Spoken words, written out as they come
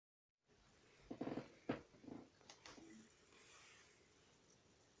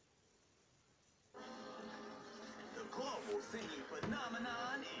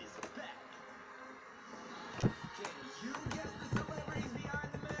phenomenon is back. Can you guess the celebrities behind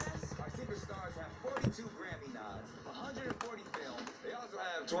the mask? Our superstars have 42 Grammy nods, 140 films. They also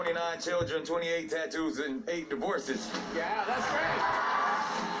have 29 children, 28 tattoos, and 8 divorces. Yeah, that's great.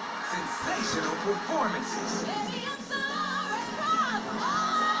 Sensational performances. Baby, I'm sorry, Rob.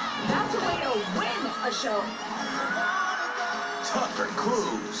 That's a way to win a show. Tougher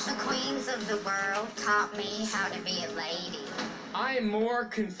clues. The queens of the world taught me how to be a lady. I am more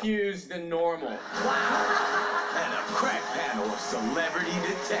confused than normal. And a crack panel of celebrity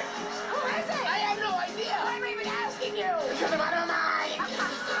detectives. Who is it? I have no idea. I'm even asking you. Because I'm out of mind.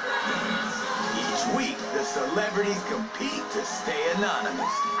 Each week, the celebrities compete to stay anonymous.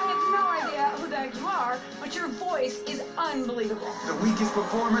 I have no idea who the heck you are, but your voice is unbelievable. The weakest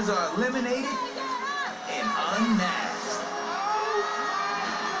performers are eliminated and unmasked.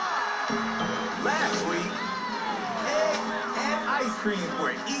 Last week, egg and ice cream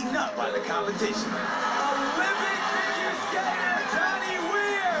were eaten up by the competition. Olympic figure skater Johnny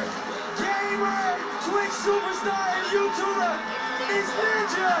Weir, gamer, Twitch superstar, and YouTuber is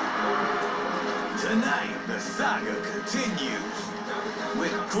Ninja. Tonight, the saga continues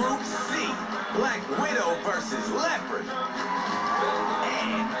with Group C, Black Widow versus Leopard,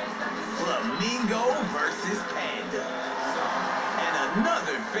 and Flamingo versus Panda. And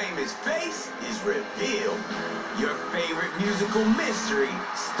another famous face is revealed. Your favorite musical mystery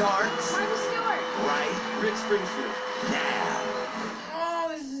starts Martha Stewart. right Rick Springfield. now. Oh,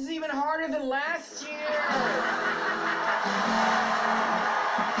 this is even harder than last year.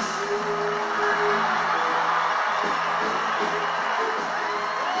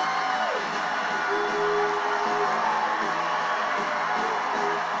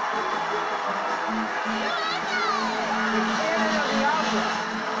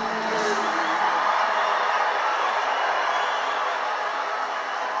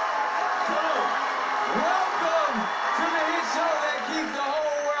 Welcome to the hit show that keeps the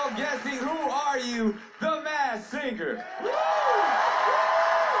whole world guessing. Who are you? The Masked Singer.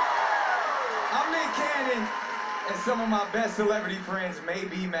 I'm Nick Cannon, and some of my best celebrity friends may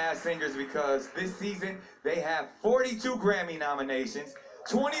be Masked Singers because this season they have 42 Grammy nominations,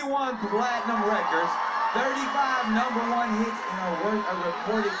 21 platinum records, 35 #1 hits, and are worth a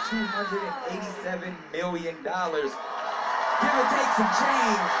reported $287 million. Give or take some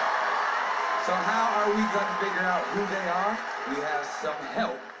change. So how are we gonna figure out who they are? We have some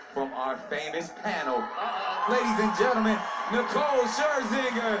help from our famous panel. Ladies and gentlemen, Nicole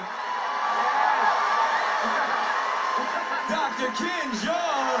Scherzinger, Dr. Ken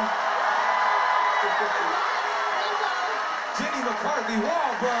Jeong, Jenny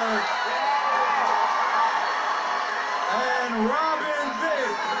McCarthy-Wahlberg, and Robin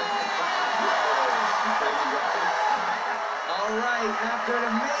Thicke. All right, after an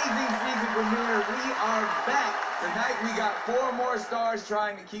amazing season premiere, we are back. Tonight we got 4 more stars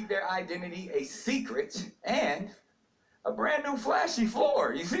trying to keep their identity a secret and a brand new flashy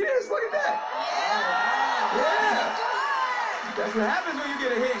floor. You see this? Look at that. Yeah. That's what happens when you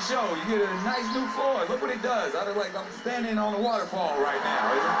get a hit show. You get a nice new floor. Look what it does. I look like I'm standing on a waterfall right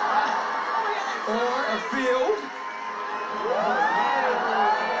now. Or a field.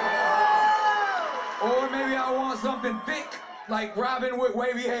 Or maybe I want something thick, like Robin with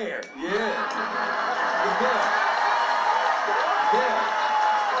wavy hair. Yeah. It's good. Yeah.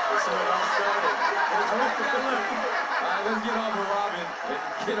 That's where it all started. Let's make that look. All right, let's get off of Robin and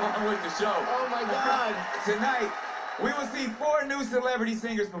get on with the show. Oh my God. Tonight, we will see 4 new celebrity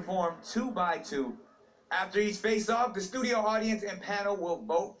singers perform 2 by 2. After each face-off, the studio audience and panel will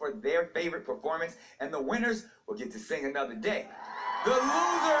vote for their favorite performance, and the winners will get to sing another day. The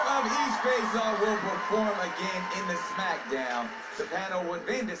loser of each face-off will perform again in the SmackDown. The panel will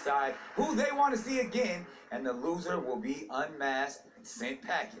then decide who they want to see again, and the loser will be unmasked and sent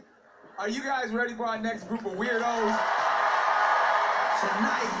packing. Are you guys ready for our next group of weirdos?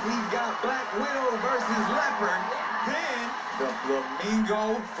 Tonight, we've got Black Widow versus Leopard, then the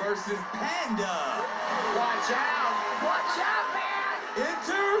Flamingo versus Panda. Watch out. Watch out, man.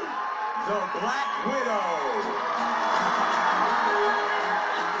 Enter the Black Widow.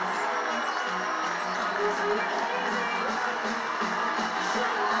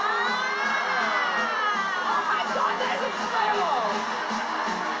 Oh my God, that's incredible.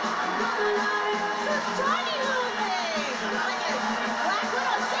 This tiny little thing. Like a Black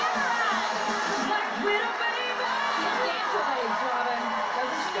Widow samurai. Black Widow, baby. She has dancing legs, Robin.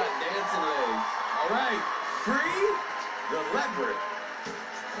 Doesn't she? Got dancing legs. All right, free the leopard.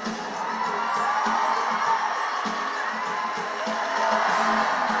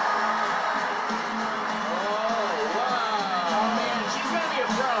 Oh, wow. Oh man, she's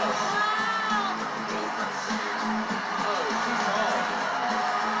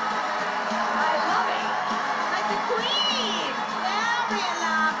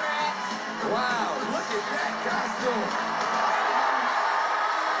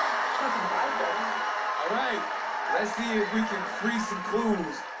free some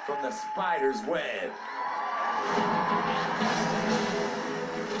clues from the spider's web.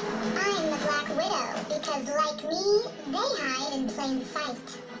 I'm the Black Widow because, like me, they hide in plain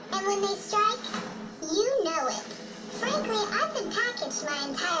sight. And when they strike, you know it. Frankly, I've been packaged my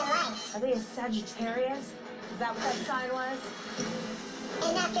entire life. Are they a Sagittarius? Is that what that sign was?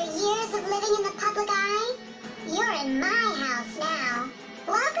 And after years of living in the public eye, you're in my house now.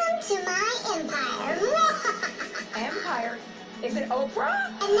 Welcome to my empire. Empire? Is it Oprah?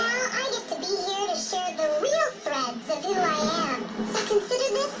 And now I get to be here to share the real threads of who I am. So consider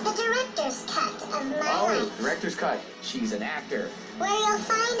this the director's cut of my life. Director's cut. She's an actor. Where you'll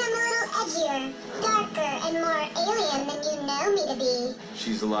find I'm a little edgier, darker, and more alien than you know me to be.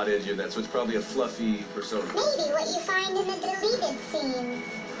 She's a lot edgier, so it's probably a fluffy persona. Maybe what you find in the deleted scenes.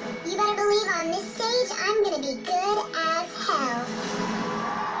 You better believe on this stage, I'm gonna be good as hell.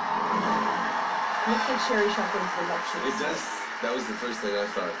 Looks like Sherry Shepherd's voluptuous. It does. That was the first thing I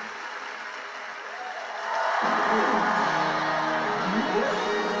thought.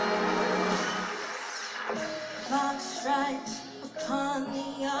 Clock strikes upon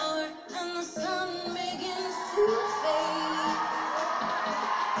the hour and the sun begins to fade.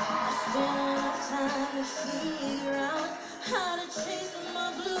 I spend enough time to figure out how to chase my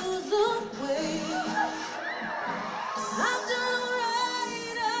blues away. I've done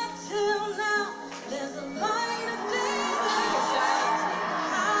right up till now. There's a light of day that shines me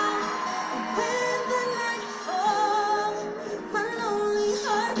out. When the night falls, my lonely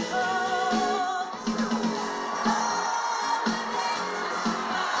heart falls.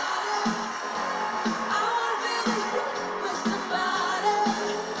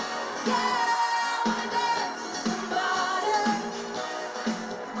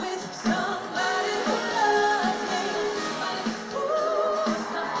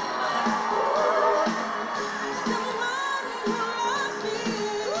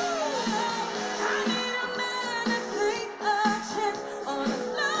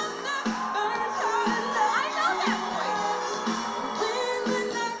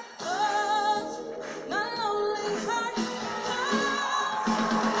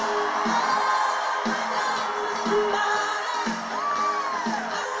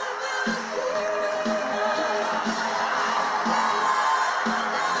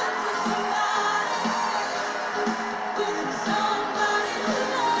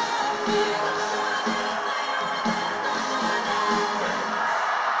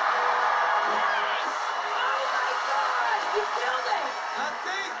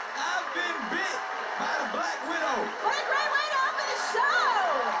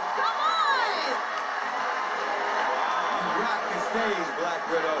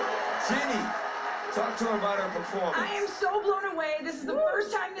 Talk to her about her performance. I am so blown away. This is the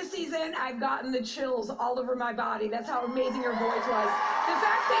first time this season I've gotten the chills all over my body. That's how amazing your voice was. The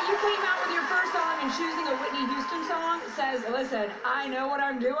fact that you came out with your first song and choosing a Whitney Houston song says, listen, I know what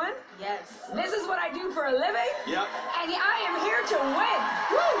I'm doing. Yes. This is what I do for a living. Yep. And I am here to win.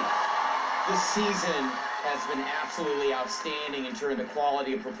 Woo! This season has been absolutely outstanding in terms of the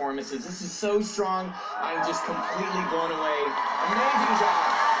quality of performances. This is so strong. I'm just completely blown away. Amazing job.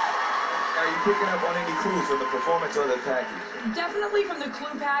 Are you picking up on any clues from the performance or the package? Definitely from the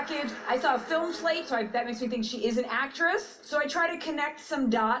clue package. I saw a film slate, so that makes me think she is an actress. So I tried to connect some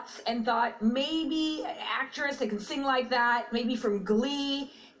dots and thought maybe an actress that can sing like that, maybe from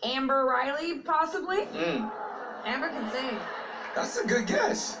Glee, Amber Riley, possibly. Amber can sing. That's a good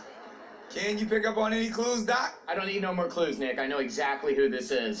guess. Can you pick up on any clues, Doc? I don't need no more clues, Nick. I know exactly who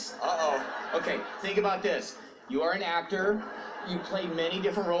this is. Uh-oh. Okay, think about this. You are an actor. You played many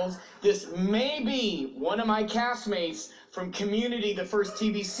different roles. This may be one of my castmates from Community, the first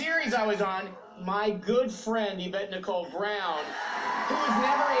TV series I was on, my good friend Yvette Nicole Brown, who was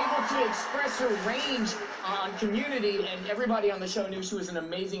never able to express her range on Community, and everybody on the show knew she was an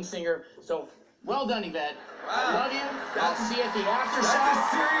amazing singer. So, well done, Yvette. I love you. I'll see you at the after show. That's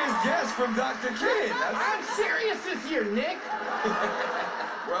a serious guess from Dr. Kid. I'm serious this year, Nick.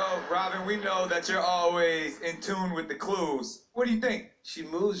 Well, Robin, we know that you're always in tune with the clues. What do you think? She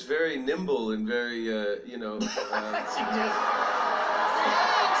moves very nimble and very, She just... She can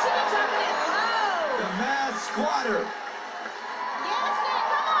jump it low. The masked squatter. Yes, Nick.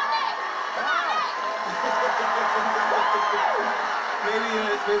 Come on, Nick.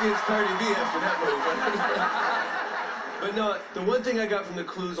 maybe it's Cardi B after that move. But no, the one thing I got from the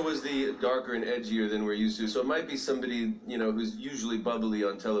clues was the darker and edgier than we're used to. So it might be somebody, you know, who's usually bubbly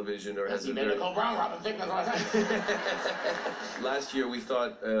on television or has a very... Last year we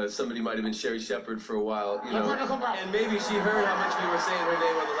thought somebody might have been Sherry Shepherd for a while, you know. And maybe she heard how much we were saying her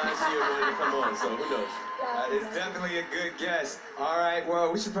name on the last year and wanted to come on, so who knows? It's definitely a good guess. All right,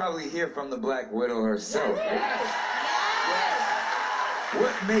 well, we should probably hear from the Black Widow herself.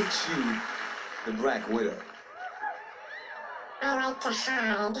 What makes you the Black Widow? I like to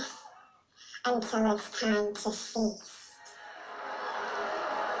hide until it's time to feast.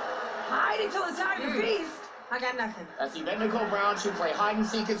 Hide until it's time to feast. I got nothing. That's Yvette Nicole Brown. She would play hide and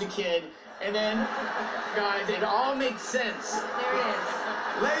seek as a kid. And then, guys, it all makes sense. There it is.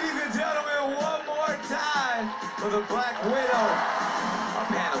 Ladies and gentlemen, one more time for the Black Widow. Our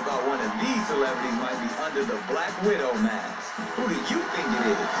panel thought one of these celebrities might be under the Black Widow mask. Who do you think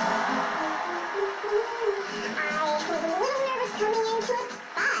it is? I was a little nervous coming into it,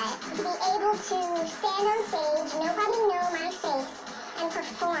 but to be able to stand on stage, nobody know my face, and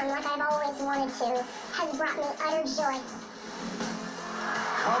perform like I've always wanted to has brought me utter joy.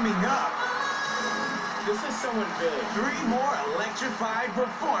 Coming up, This is someone big. 3 more electrified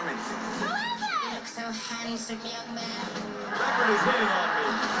performances. You look so handsome, young man. Leopard is hitting on me.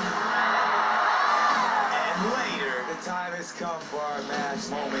 And later, the time has come for our match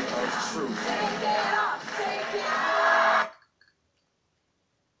moment of truth. Take it off. Take it off.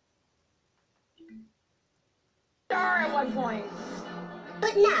 Star at one point.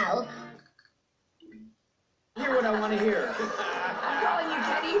 But now, Hear what I want to hear. I'm calling you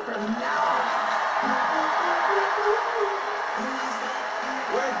Teddy from now on.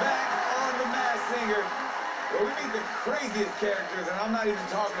 We're back on The Masked Singer, where we meet the craziest characters, and I'm not even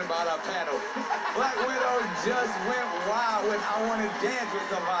talking about our panel. Black Widow just went wild with I Want to Dance with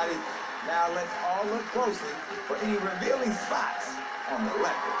Somebody. Now let's all look closely for any revealing spots on the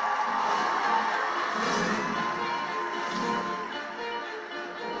Leopard.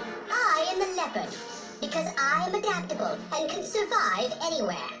 I am the leopard, because I am adaptable and can survive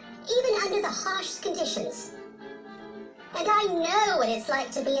anywhere, even under the harshest conditions. And I know what it's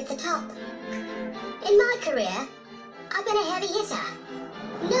like to be at the top. In my career, I've been a heavy hitter.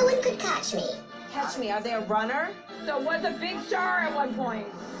 No one could catch me. Catch me. Are they a runner? So was a big star at one point.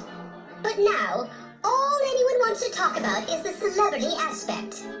 But now, all anyone wants to talk about is the celebrity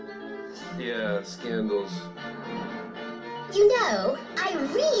aspect. Yeah, scandals. You know, I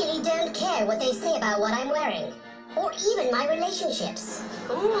really don't care what they say about what I'm wearing, or even my relationships.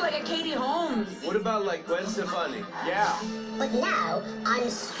 Ooh, like a Katie Holmes. What about like Gwen Stefani? Yeah. But now, I'm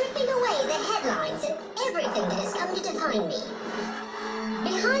stripping away the headlines and everything that has come to define me.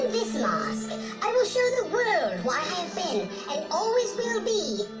 Behind this mask, I will show the world why I have been, and always will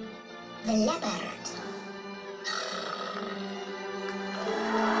be, the Leopard.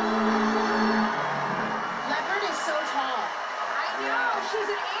 Leopard is so tall. I know. She's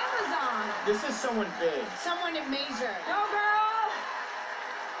an Amazon. This is someone big. Someone major. Go, girl.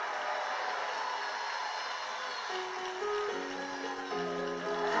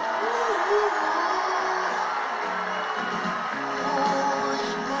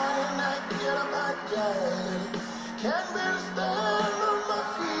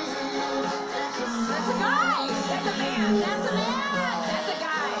 That's a guy. That's a man. That's a man. That's a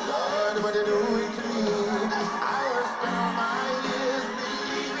guy. Lord, what you doing to me? I have spent all my years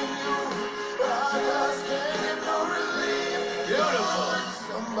believing you, but I just can't get no relief. Beautiful.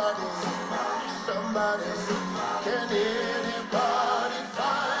 Somebody, can anybody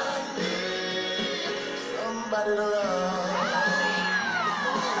find me? Somebody to love.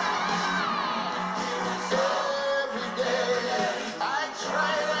 Every day, I try.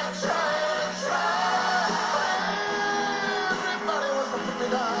 Everybody wants to put me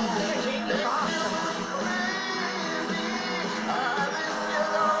down. They feel crazy. This year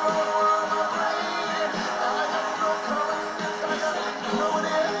got a roll on my brain. I got no common sense. I got no one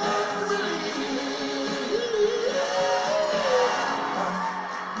else to believe.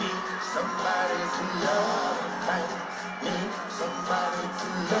 Need somebody to love. Need somebody to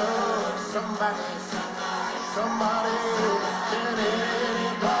love. Somebody. Can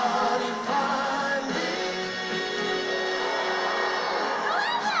anybody find me?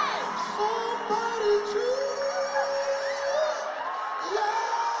 Somebody to love.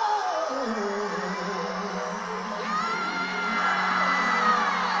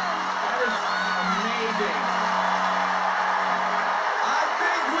 That is amazing. I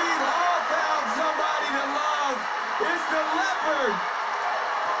think we've all found somebody to love. It's the Leopard.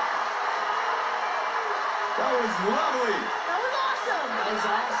 That was lovely. That was awesome. That was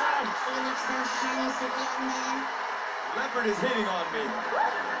awesome. You look so handsome, young man. Leopard is hitting on me.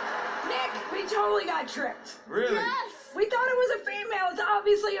 Nick, we totally got tricked. Really? Yes. We thought it was a female. It's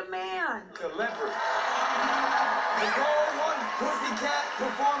obviously a man. The Leopard. To go one pussycat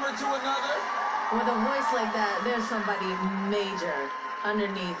performer to another. With a voice like that, there's somebody major.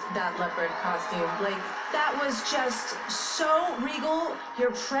 underneath that leopard costume. Like, that was just so regal.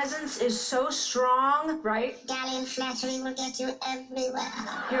 Your presence is so strong. Right? Galleon flattery will get you everywhere.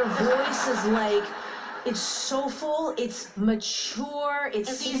 Your voice is like, it's soulful, it's mature, it's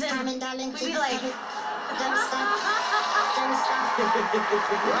Keep it seasoned. coming, darling. We'd Keep be it like, coming. Don't stop. Don't stop.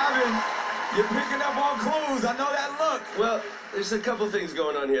 Robin, you're picking up on clues. I know that look. Well, there's a couple things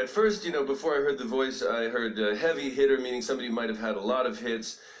going on here. At first, you know, before I heard the voice, I heard heavy hitter, meaning somebody might have had a lot of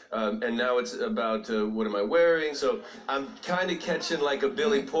hits. And now it's about what am I wearing? So I'm kind of catching like a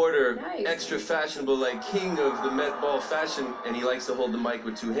Billy Porter, Nice. extra fashionable, like king of the Met Ball fashion, and he likes to hold the mic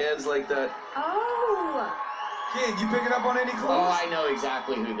with two hands like that. Oh. Kid, you picking up on any clues? Oh, I know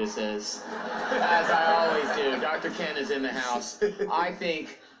exactly who this is. As I always do. Dr. Ken is in the house. I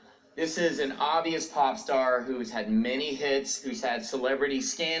think this is an obvious pop star who's had many hits, who's had celebrity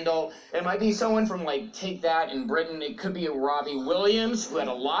scandal. It might be someone from, like, Take That in Britain. It could be a Robbie Williams, who had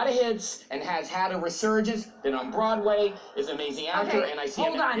a lot of hits and has had a resurgence, been on Broadway, is an amazing actor, Okay, and I see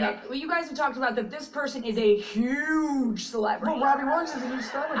hold him. on, Yeah. Nick. Well, you guys have talked about that this person is a huge celebrity. Well, Robbie Williams is a huge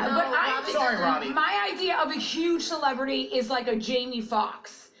celebrity. But I think Sorry, Robbie. my idea of a huge celebrity is like a Jamie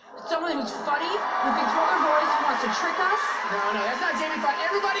Foxx. Someone who's funny, who can throw her voice, who wants to trick us. No, that's not Jamie Foxx.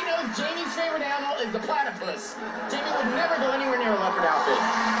 Everybody knows Jamie's favorite animal is the platypus. Jamie would never go anywhere near a leopard outfit.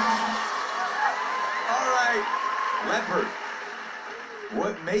 All right, leopard.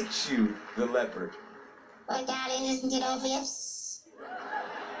 What makes you the leopard? Well, darling, isn't it obvious?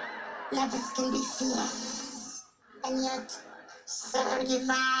 Leopards can be fierce, and yet so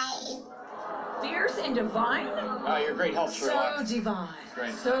divine. Fierce and divine? Oh, you're a great help, so Sherlock. divine.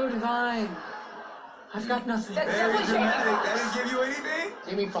 Great. So divine. I've got nothing. That's Very definitely Jamie dramatic. Foxx. That didn't give you anything?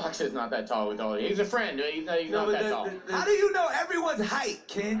 Jamie Foxx is not that tall with all. He's a friend. He's not but that tall. How do you know everyone's height,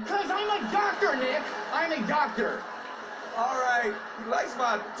 Ken? Because I'm a doctor, Nick. I'm a doctor. All right, he likes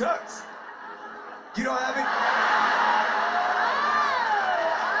my tux. You don't have it?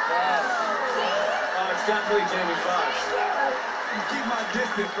 Oh, it's definitely Jamie Foxx. Keep my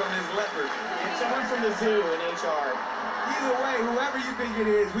distance from this leopard. It's someone from the zoo in HR. Either way, whoever you think it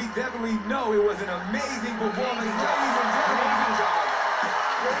is, we definitely know it was an amazing performance, ladies and gentlemen. Amazing job.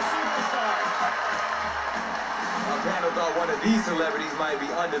 You're a superstar. Our panel thought one of these celebrities might be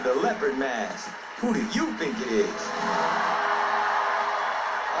under the leopard mask. Who do you think it is?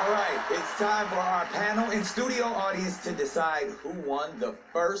 All right, it's time for our panel and studio audience to decide who won the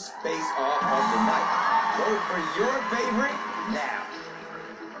first face-off of the night. Vote for your favorite now.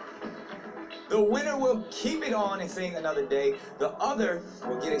 The winner will keep it on and sing another day. The other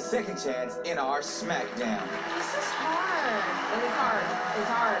will get a second chance in our SmackDown. This is hard. It is hard. It's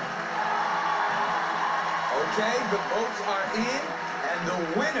hard. Okay, the votes are in, and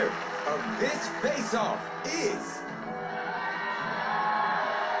the winner of this face-off is...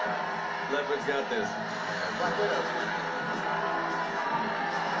 Leopard's got this. Black Widow.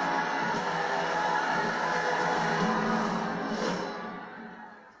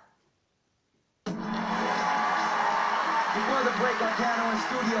 Before the break, our panel and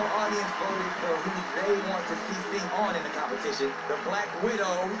studio audience voted for who they want to see sing on in the competition, the Black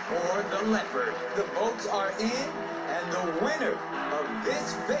Widow or the Leopard. The votes are in, and the winner of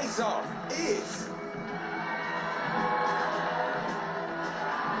this face-off is...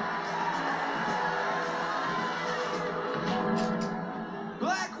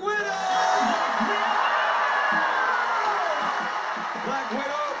 Black Widow! Black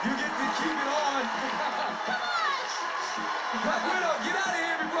Widow, you get to keep it on. Black Widow, get out of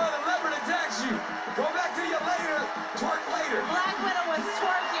here before the leopard attacks you. Go back to your later, twerk later. Black Widow was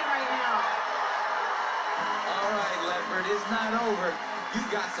twerking right now. All right, leopard, it's not over. You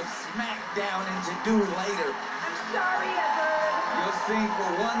got some smackdowning to do later. I'm sorry, Leopard. You'll sing for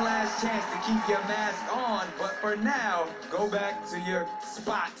one last chance to keep your mask on, but for now, go back to your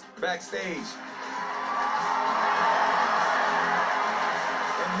spot backstage.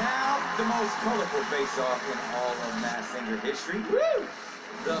 And now, the most colorful face-off in all of Masked Singer history. Woo!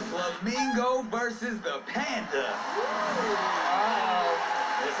 The Flamingo versus the Panda. Uh-oh.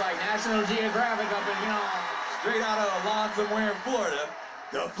 It's like National Geographic up in here. Straight out of a lawn somewhere in Florida,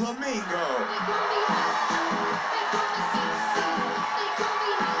 the Flamingo.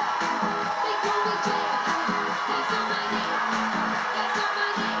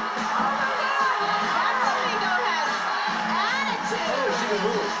 Flamingo has attitude. Oh, she can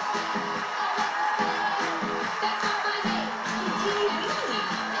move.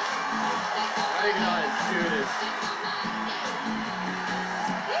 I don't even know how to do this.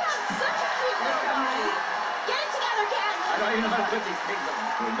 They have such a cute little body. Get it together, Ken. I don't even know how to put these things on.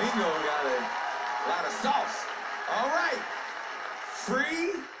 Flamingo got a lot of sauce. All right.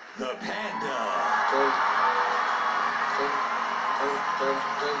 Free the Panda.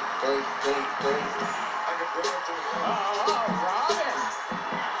 Robin!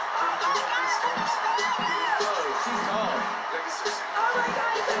 Oh, she's tall. Oh my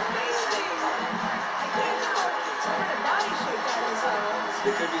God, it's amazing! I can't tell what kind of body shape that is, though.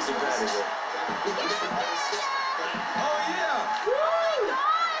 There could be some padding there. Oh yeah!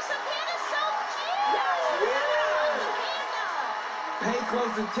 Gosh, the panda's so cute! Pay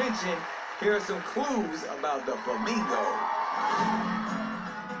close attention. Here are some clues about the flamingo.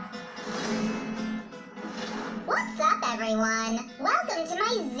 What's up, everyone? Welcome to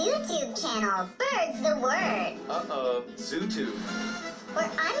my ZooTube channel, Bird's the Word, Uh-oh. ZooTube. where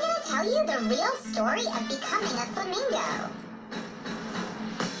I'm gonna tell you the real story of becoming a flamingo.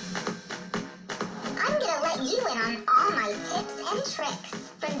 I'm gonna let you in on all my tips and tricks,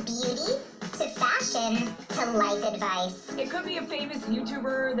 from beauty to fashion to life advice. It could be a famous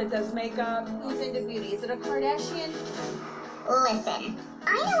YouTuber that does makeup. Who's into beauty? Is it a Kardashian? Listen,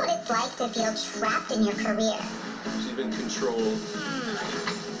 I know what it's like to feel trapped in your career. She's been controlled.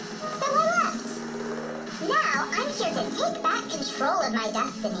 So I left. Now I'm here to take back control of my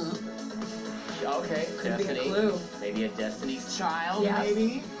destiny. Okay, Could be a Destiny. clue. Maybe a Destiny's Child, Yes.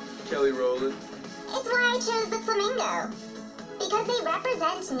 maybe? Kelly Rowland. It's why I chose the flamingo. Because they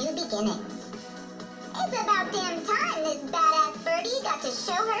represent new beginnings. It's about damn time this badass birdie got to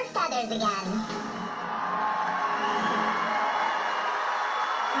show her feathers again.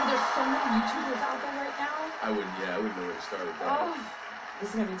 God, there's so many YouTubers out there right now. I wouldn't know where to start with that. Oh, this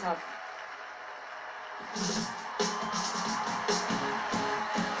is gonna be tough.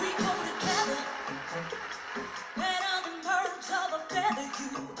 We go together, better than birds of a feather, you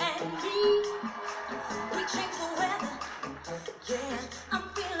and me. We change the weather, yeah. I'm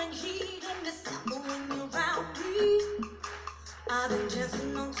feeling heat in December when you're around me. I've been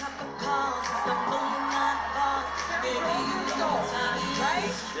dancing on top of cars, stumbling not far. Baby, you know it's time,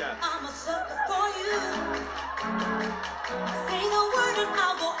 right? Yeah. I'm a sucker for you. Say the word and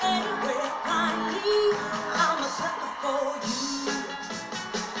I'll go anywhere blindly. I'm a sucker for you.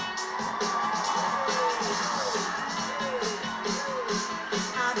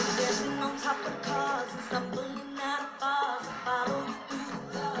 I've been dancing on top of cars and stumbling out of bars. I follow you through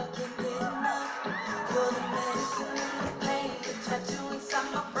the dark, can't get enough. You're the medicine and the pain, the tattoo inside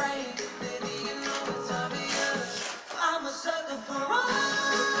my brain. Baby, you know it's obvious. I'm a sucker for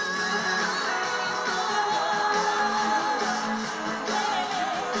all.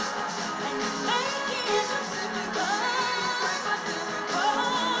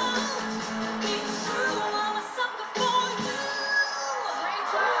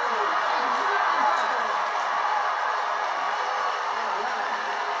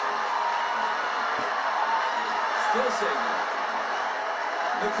 Still singing.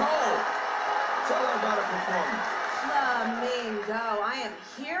 Nicole, tell her about her performance. Flamingo, I am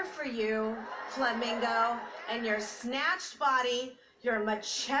here for you, Flamingo, and your snatched body, your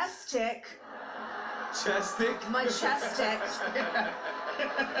majestic,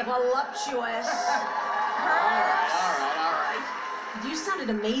 voluptuous, curves. All right. You sounded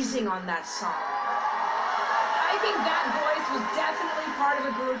amazing on that song. I think that voice was definitely part of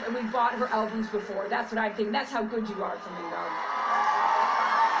a group, and we bought her albums before. That's what I think. That's how good you are, Flamingo.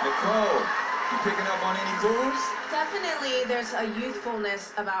 Nicole, you picking up on any clues? Definitely, there's a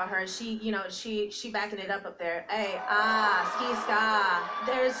youthfulness about her. She backing it up there. Hey, ski ska.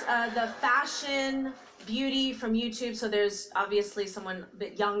 There's the fashion, beauty from YouTube. So there's obviously someone a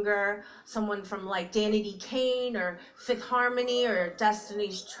bit younger, someone from like Danity Kane or Fifth Harmony or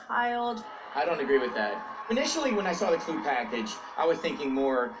Destiny's Child. I don't agree with that. Initially, when I saw the clue package, I was thinking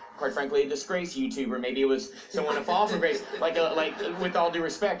more, quite frankly, a disgraced YouTuber. Maybe it was someone to fall from grace, like with all due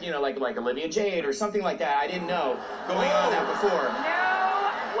respect, like Olivia Jade or something like that. I didn't know going on that before.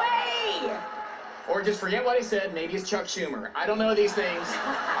 No way! Or just forget what I said. Maybe it's Chuck Schumer. I don't know these things.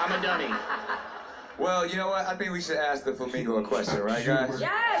 I'm a dummy. Well, you know what? I think we should ask the flamingo a question, right, guys?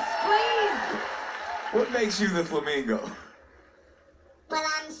 Yes, please! What makes you the flamingo? Well,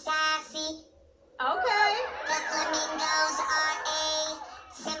 I'm sassy. Okay. The flamingos are a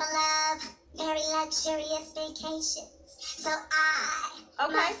symbol of very luxurious vacations. So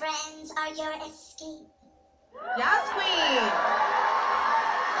my friends are your escape. Yes, queen.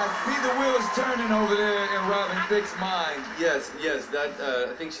 I see the wheels turning over there in Robin Thicke's mind. Yes, that,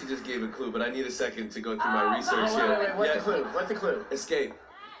 I think she just gave a clue, but I need a second to go through my research here. Wait, what's the clue? What's the clue? Escape.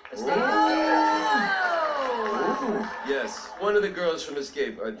 Ooh. Yes, one of the girls from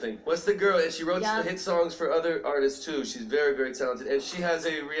Escape, I think. What's the girl? And she wrote Yeah. hit songs for other artists too. She's very, very talented. And she has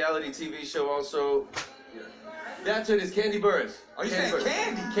a reality TV show also. Yeah. That's what it is, Candy Burris. Oh, you said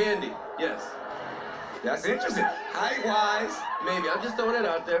Candy? Candy, yes. That's interesting. Height-wise. Maybe, I'm just throwing it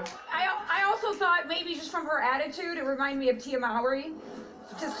out there. I also thought maybe just from her attitude, it reminded me of Tia Mowry,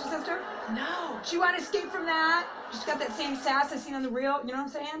 sister. No. She wanted to escape from that. She's got that same sass I seen on the reel. You know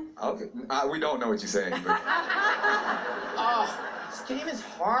what I'm saying? Okay. We don't know what you're saying, but... Oh, this game is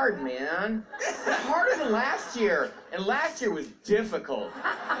hard, man. Harder than last year. And last year was difficult.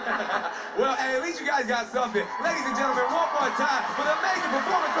 Well, hey, at least you guys got something. Ladies and gentlemen, one more time for the amazing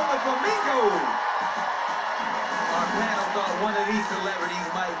performance from the Flamingo. Our panel thought one of these celebrities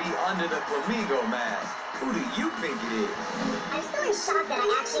might be under the Flamingo mask. Who do you think it is? I'm still in shock that I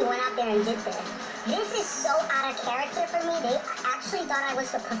actually went out there and did this. This is so out of character for me. They actually thought I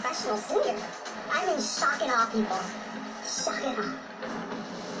was a professional singer. I'm in shock and awe, people. Shock and awe.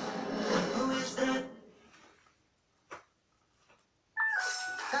 Who is that?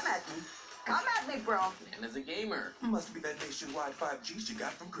 Come at me. Come at me, bro. Man is a gamer. Must be that nationwide 5G she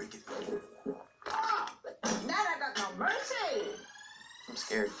got from cricket. Ah, now I got no mercy. I'm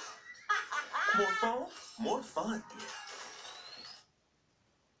scared. More phone, more fun.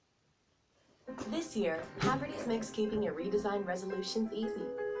 This year, Haverty's makes keeping your redesigned resolutions easy,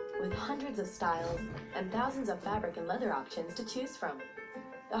 with hundreds of styles and thousands of fabric and leather options to choose from.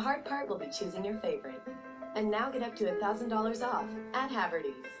 The hard part will be choosing your favorite. And now get up to $1,000 off at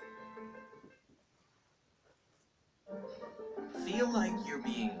Haverty's. Feel like you're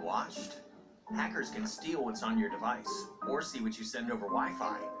being watched? Hackers can steal what's on your device, or see what you send over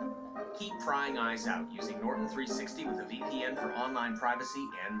Wi-Fi. Keep prying eyes out using Norton 360 with a VPN for online privacy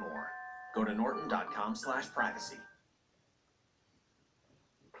and more. Go to norton.com/privacy.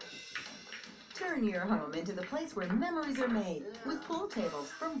 Turn your home into the place where memories are made with pool tables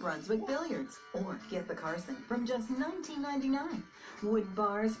from Brunswick Billiards. Or get the Carson from just $19.99. Wood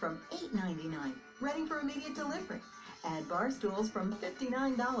bars from $8.99, ready for immediate delivery. Add bar stools from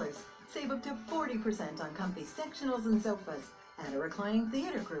 $59. Save up to 40% on comfy sectionals and sofas. Add a reclining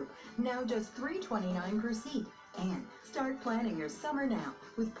theater group, now just $3.29 per seat. And start planning your summer now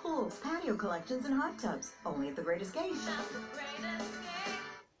with pools, patio collections, and hot tubs. Only at The Great Escape.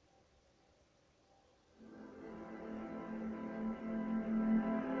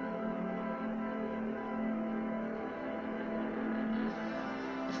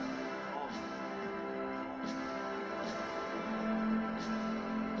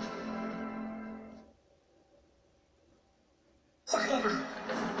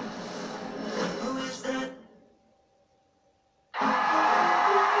 Who is that?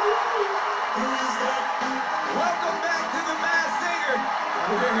 Welcome back to The Masked Singer,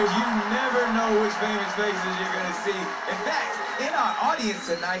 where you never know which famous faces you're going to see. In fact, in our audience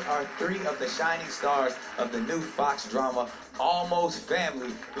tonight are three of the shining stars of the new Fox drama, Almost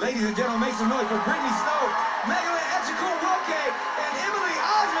Family. Ladies and gentlemen, make some noise for Brittany Snow, Megalyn Echukwu-Woke, and Emily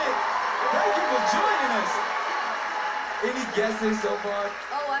Osment. Thank you for joining us. Any guesses so far?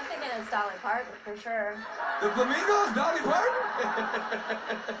 Oh, I'm thinking it's Dolly Parton for sure. The Flamingos, Dolly Parton?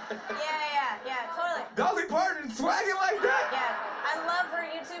 Yeah, totally. Dolly Parton swagging like that? Yeah, I love her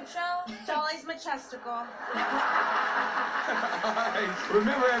YouTube show, Dolly's Majestical. All right.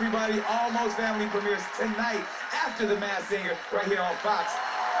 Remember, everybody, Almost Family premieres tonight after The Masked Singer right here on Fox.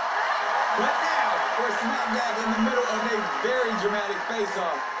 But now, we're smack dab in the middle of a very dramatic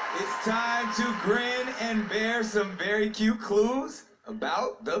face-off. It's time to grin and bear some very cute clues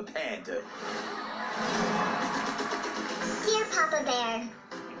about the panda. Dear Papa Bear,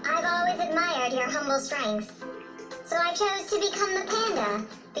 I've always admired your humble strength. So I chose to become the panda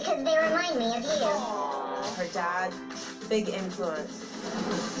because they remind me of you. Her dad, big influence.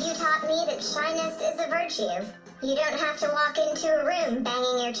 You taught me that shyness is a virtue. You don't have to walk into a room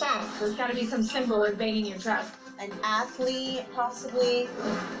banging your chest. There's got to be some symbol in banging your chest. An athlete, possibly.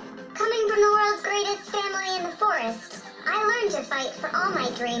 Coming from the world's greatest family in the forest, I learned to fight for all my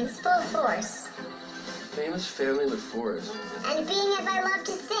dreams full force. Famous family in the forest. And being as I love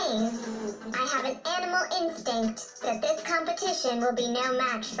to sing, I have an animal instinct that this competition will be no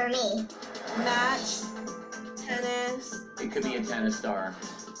match for me. Match, tennis. It could be a tennis star.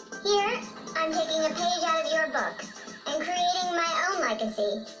 Here, I'm taking a page out of your book and creating my own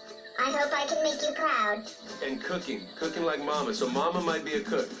legacy. I hope I can make you proud. And cooking like mama, so mama might be a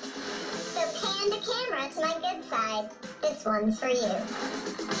cook. So pan the camera to my good side. This one's for you.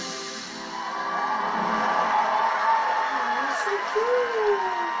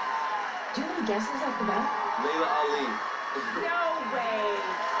 Do you have any guesses off the bat? Layla Ali. No way.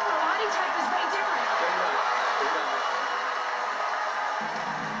 Her body type is way different.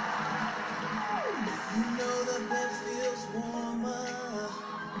 You know the bed feels warmer,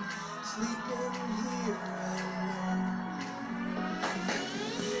 sleeping here right now.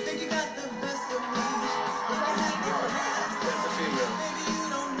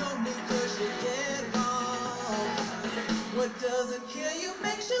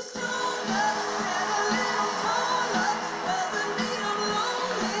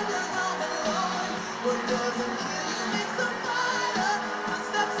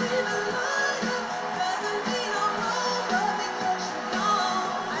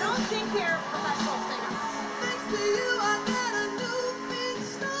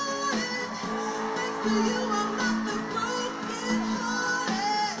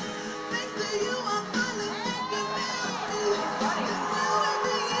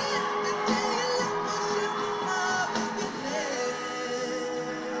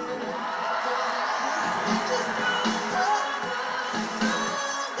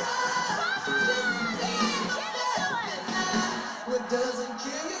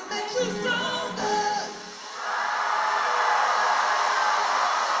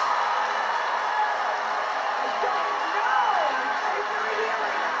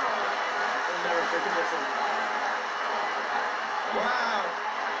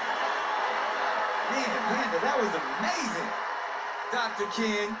 was amazing. Dr.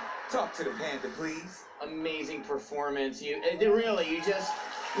 Ken, talk to the panda, please. Amazing performance. You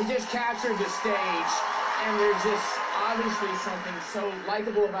just captured the stage, and there's just obviously something so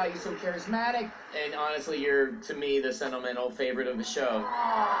likable about you, so charismatic, and honestly, you're, to me, the sentimental favorite of the show.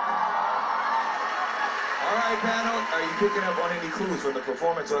 All right, panel, are you picking up on any clues from the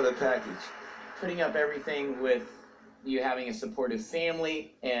performance or the package? Putting up everything with you having a supportive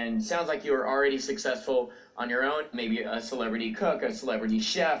family, and sounds like you were already successful on your own. Maybe a celebrity cook, a celebrity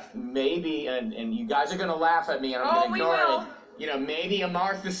chef, maybe, and you guys are gonna laugh at me, and I'm gonna ignore it. You know, maybe a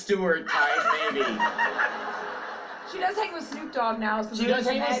Martha Stewart type, maybe. She does hang with Snoop Dogg now. So She does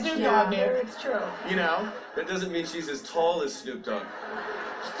hang with Snoop Dogg, Nick. It's true. You know? That doesn't mean she's as tall as Snoop Dogg.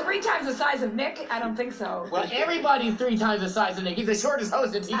 3 times the size of Nick? I don't think so. Well, everybody's 3 times the size of Nick. He's the shortest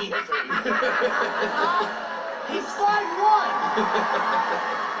host in TV history. He's 5'1".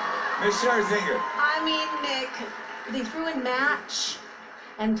 Miss Scherzinger. I mean, Nick, they threw in Match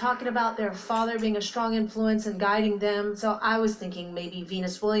and talking about their father being a strong influence and guiding them. So I was thinking maybe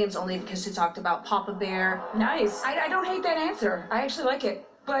Venus Williams, only because she talked about Papa Bear. Nice. I don't hate that answer. I actually like it.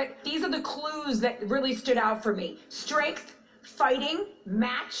 But these are the clues that really stood out for me. Strength, fighting,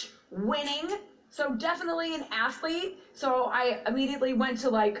 match, winning. So definitely an athlete. So I immediately went to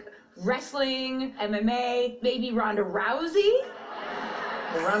like wrestling, MMA, maybe Ronda Rousey.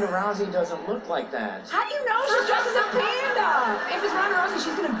 Well, Ronda Rousey doesn't look like that. How do you know she's dressed as a panda? If it's Ronda Rousey,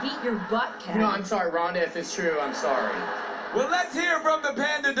 she's gonna beat your butt, Ken. No, I'm sorry, Ronda, if it's true, I'm sorry. Well, let's hear from the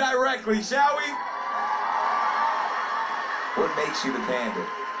panda directly, shall we? What makes you the panda?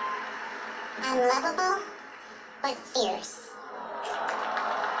 I'm lovable, but fierce.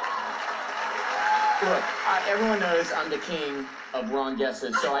 Look, everyone knows I'm the king of wrong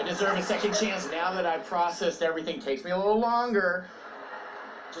guesses, so I deserve a second chance. Now that I've processed everything, takes me a little longer.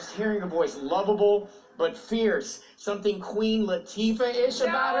 Just hearing her voice, lovable but fierce. Something Queen Latifah-ish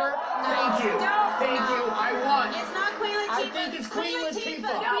about her. Thank you. Thank you. I won. It's not Queen Latifah. I think it's Queen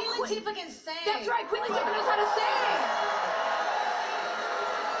Latifah. Queen Latifah can sing. That's right, Queen Latifah knows how to sing.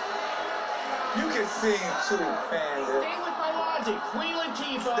 You can sing too, panda. Stay with my logic. Queen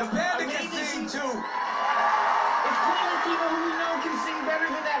Latifah. The panda can sing too. It's Queen Latifah, who we know can sing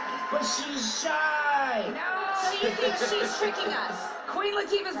better than that, but she's shy. No. So you think she's tricking us? Queen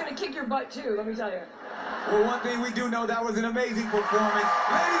Latifah's gonna kick your butt too, let me tell you. Well, one thing we do know, that was an amazing performance.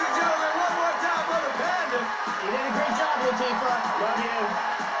 Ladies and gentlemen, one more time for the panda. You did a great job, Latifah. Love you.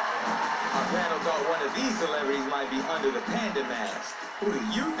 Our panel thought one of these celebrities might be under the panda mask. Who do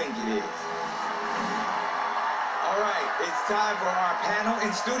you think it is? All right, it's time for our panel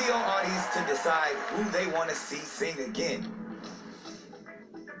and studio audience to decide who they want to see sing again.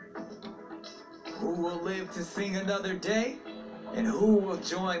 Who will live to sing another day? And who will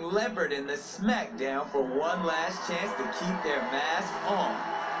join Leopard in the smackdown for one last chance to keep their mask on?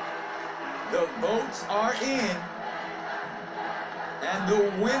 The votes are in. And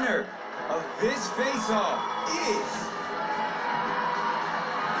the winner of this face-off is...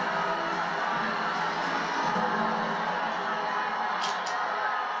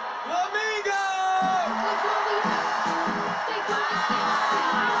 Flamingo!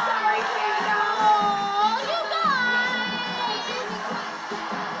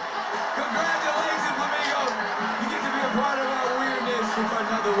 Congratulations, Flamingo! You get to be a part of our weirdness for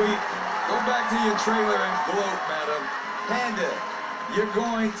another week. Go back to your trailer and gloat, madam. Panda, you're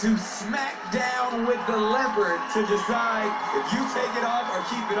going to smack down with the leopard to decide if you take it off or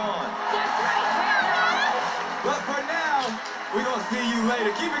keep it on. That's right, Panda! But for now, we're going to see you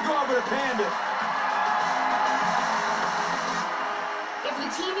later. Keep it going for the panda. If the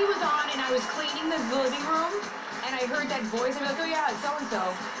TV was on and I was cleaning the living room and I heard that voice, I'd be like, oh yeah, it's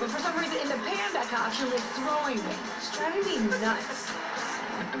so-and-so. But for some reason, in the panda costume, it's throwing me. It's driving me nuts.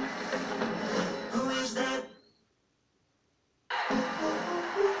 Who is that?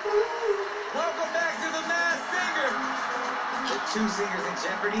 Welcome back to the Masked Singer. The two singers in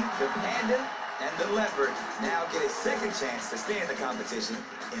jeopardy, the panda and the leopard, now get a second chance to stay in the competition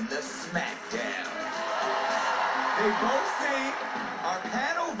in the smackdown. They both sing, our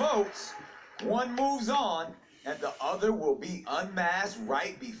panel votes, one moves on, and the other will be unmasked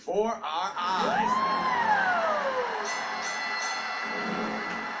right before our eyes.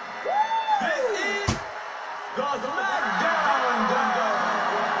 This is the Smackdown.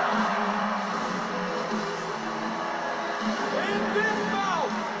 In this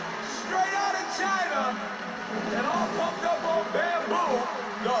mouth, straight out of China, and all pumped up on bamboo,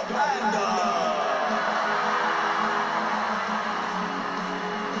 the Panda.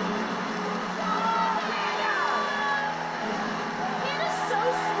 Panda's so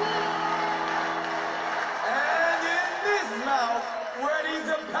sweet. And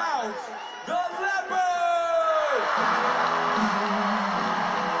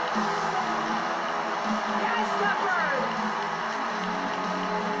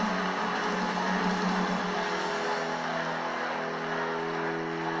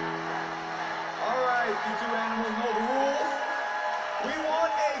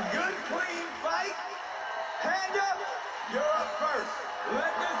Panda, you're up first.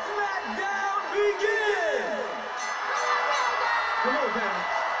 Let the smackdown begin. Come on, Panda.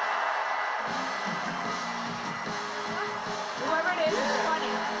 Whoever it is, it's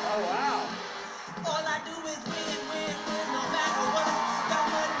funny. Oh, wow. All I do is win, win, win, no matter what. Got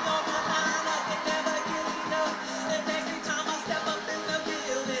money on my mind, I can never get enough. And every time I step up in the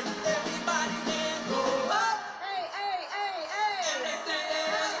building, everybody's hands go up. Hey, hey, hey, hey. And they say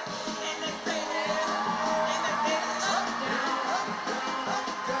that, and they say that, and they say up, down, up, down, up,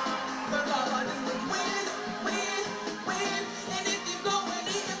 down. But all I do is win, win, win. And if you go and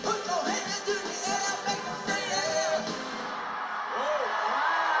even put your hands in the air, make them say yeah.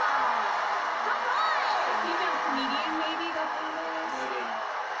 Female comedian, maybe, that's what it is.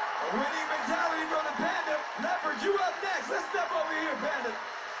 A winning mentality from the Panda. Leopard, you up next. Let's step over here, Panda.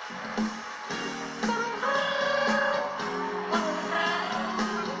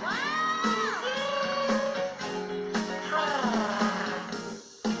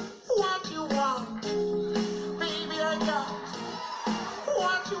 What you want, baby, I got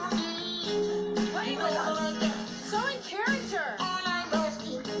what you need. You know what I got. So in character. All I'm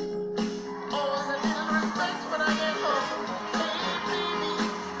asking, always a little respect when I get home. Hey, baby,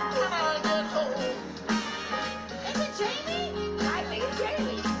 when I get home. Is it Jamie? I think it's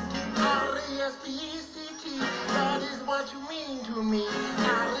Jamie. R-E-S-P-E-C-T, that is what you mean to me.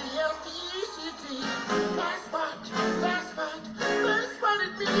 R-E-S-P-E-C-T, that's what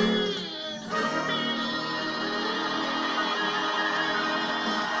it means to me.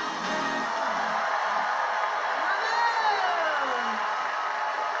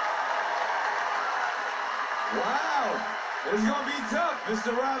 Wow. It's going to be tough,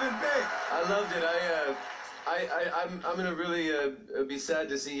 Mr. Robin Thicke. I loved it. I'm gonna really be sad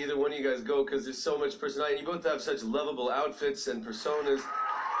to see either one of you guys go because there's so much personality. You both have such lovable outfits and personas,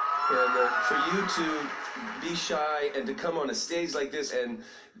 and for you to be shy and to come on a stage like this and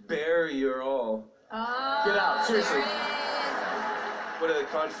bare your all. Oh, Get out, seriously. there it What a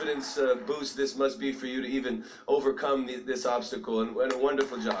confidence boost this must be for you to even overcome this obstacle, and a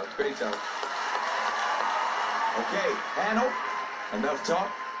wonderful job. Great job. Okay, panel, enough talk.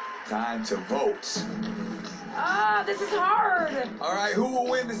 Time to vote. This is hard. All right, who will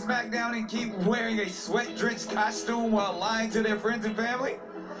win the SmackDown and keep wearing a sweat-drenched costume while lying to their friends and family?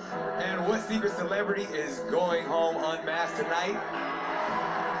 And what secret celebrity is going home unmasked tonight?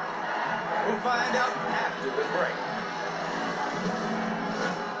 We'll find out after the break.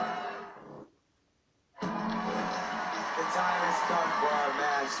 The time has come for our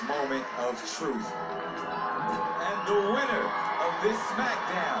masked moment of truth. And the winner of this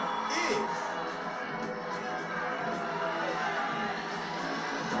SmackDown is...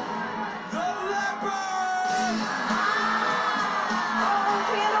 the Leopard! Oh,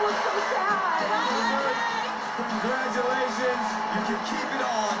 Panda was so sad. Congratulations, you can keep it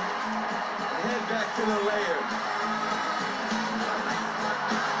on and head back to the lair.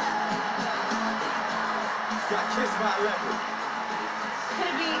 Got kissed by a leopard.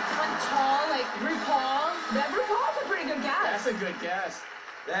 Could it be someone tall, like RuPaul? RuPaul's a pretty good guess. That's a good guess.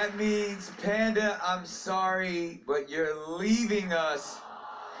 That means, Panda, I'm sorry, but you're leaving us.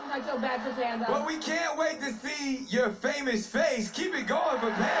 I feel bad for Panda. But we can't wait to see your famous face. Keep it going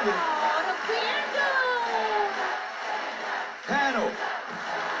for Panda. Oh, the Panda! Panel.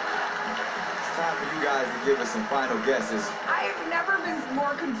 It's time for you guys to give us some final guesses. I have never been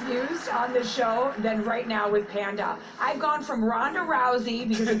more confused on this show than right now with Panda. I've gone from Ronda Rousey,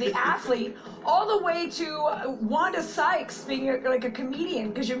 because of the athlete, all the way to Wanda Sykes being like a comedian,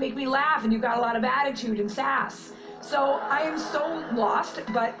 because you make me laugh and you've got a lot of attitude and sass. So I am so lost,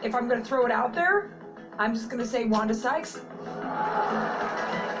 but if I'm going to throw it out there, I'm just going to say Wanda Sykes.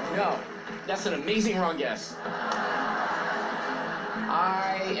 No, that's an amazing wrong guess.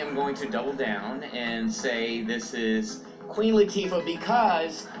 I am going to double down and say this is Queen Latifah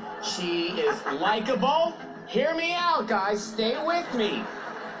because she is likable. Hear me out, guys. Stay with me.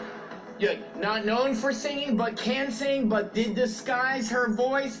 Yeah, not known for singing, but can sing, but did disguise her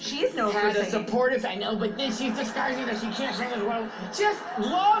voice. She is known for Had a singing. supportive, I know, but then she's disguising that she can't sing as well. Just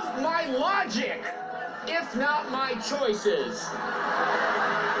love my logic, if not my choices.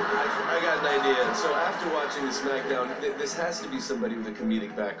 I got an idea. So after watching the SmackDown, this has to be somebody with a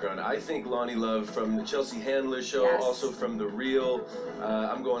comedic background. I think Lonnie Love from the Chelsea Handler show, Yes. also from The Real.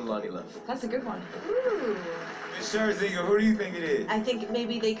 I'm going Lonnie Love. That's a good one. Ooh. Miss Scherzinger, who do you think it is? I think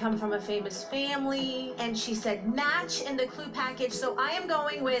maybe they come from a famous family, and she said match in the clue package, so I am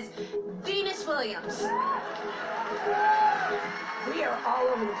going with Venus Williams. We are all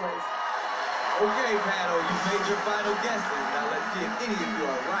over the place. Okay, panel, you've made your final guesses. Now let's see if any of you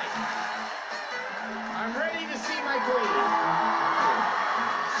are right. I'm ready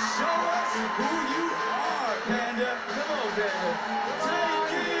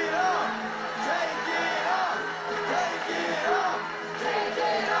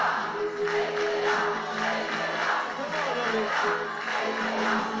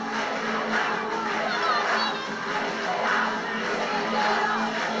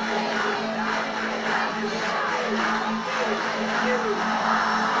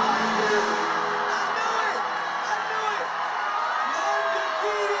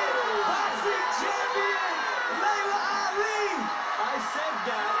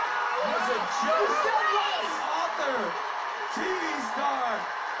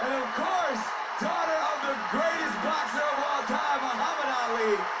And of course, daughter of the greatest boxer of all time, Muhammad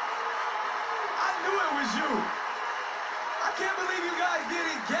Ali. I knew it was you. I can't believe you guys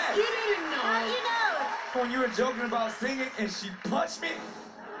didn't guess. You didn't know. How'd you know? When you were joking about singing and she punched me,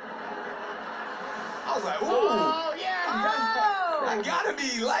 I was like, ooh. Oh, yeah. That gotta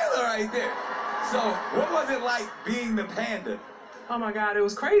be Layla right there. So, what was it like being the Panda? Oh my God, it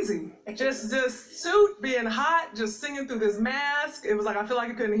was crazy. Just suit, being hot, just singing through this mask. It was like, I feel like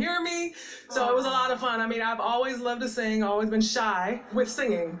you couldn't hear me. So it was a lot of fun. I mean, I've always loved to sing, always been shy with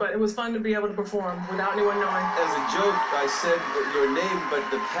singing, but it was fun to be able to perform without anyone knowing. As a joke, I said your name, but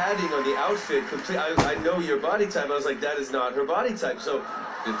the padding on the outfit, I know your body type. I was like, that is not her body type. So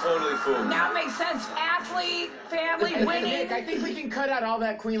you're totally fooled. Now it makes sense. Athlete, family, Hey, winning. Nick, I think we can cut out all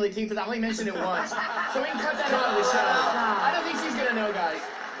that Queen Latifah. I only mentioned it once. So we can cut that out of the show. I don't think she's going to know, guys.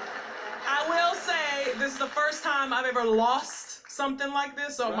 I will say, this is the first time I've ever lost something like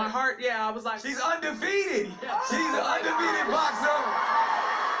this. So my heart, yeah, I was like... She's undefeated. She's an undefeated boxer.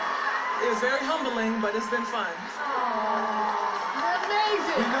 It was very humbling, but it's been fun. You're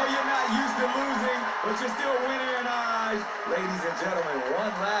amazing. We know you're not used to losing, but you're still a winner in our eyes. Ladies and gentlemen,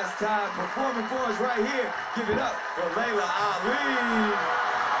 one last time performing for us right here. Give it up for Layla Ali.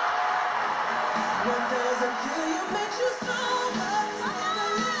 What doesn't kill you makes you stronger. Stand a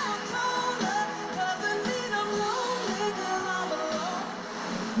little taller. Doesn't mean I'm lonely 'cause I'm alone.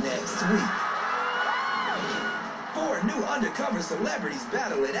 Next week, 4 new undercover celebrities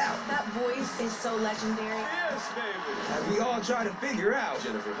battle it out. That voice is so legendary. Yes, baby. As we all try to figure out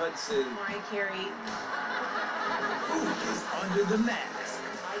Jennifer Hudson. Mariah Carey. who is under the mask.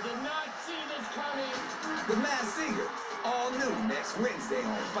 I did not see this coming. The Masked Singer, all new next Wednesday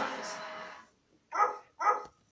on Fox.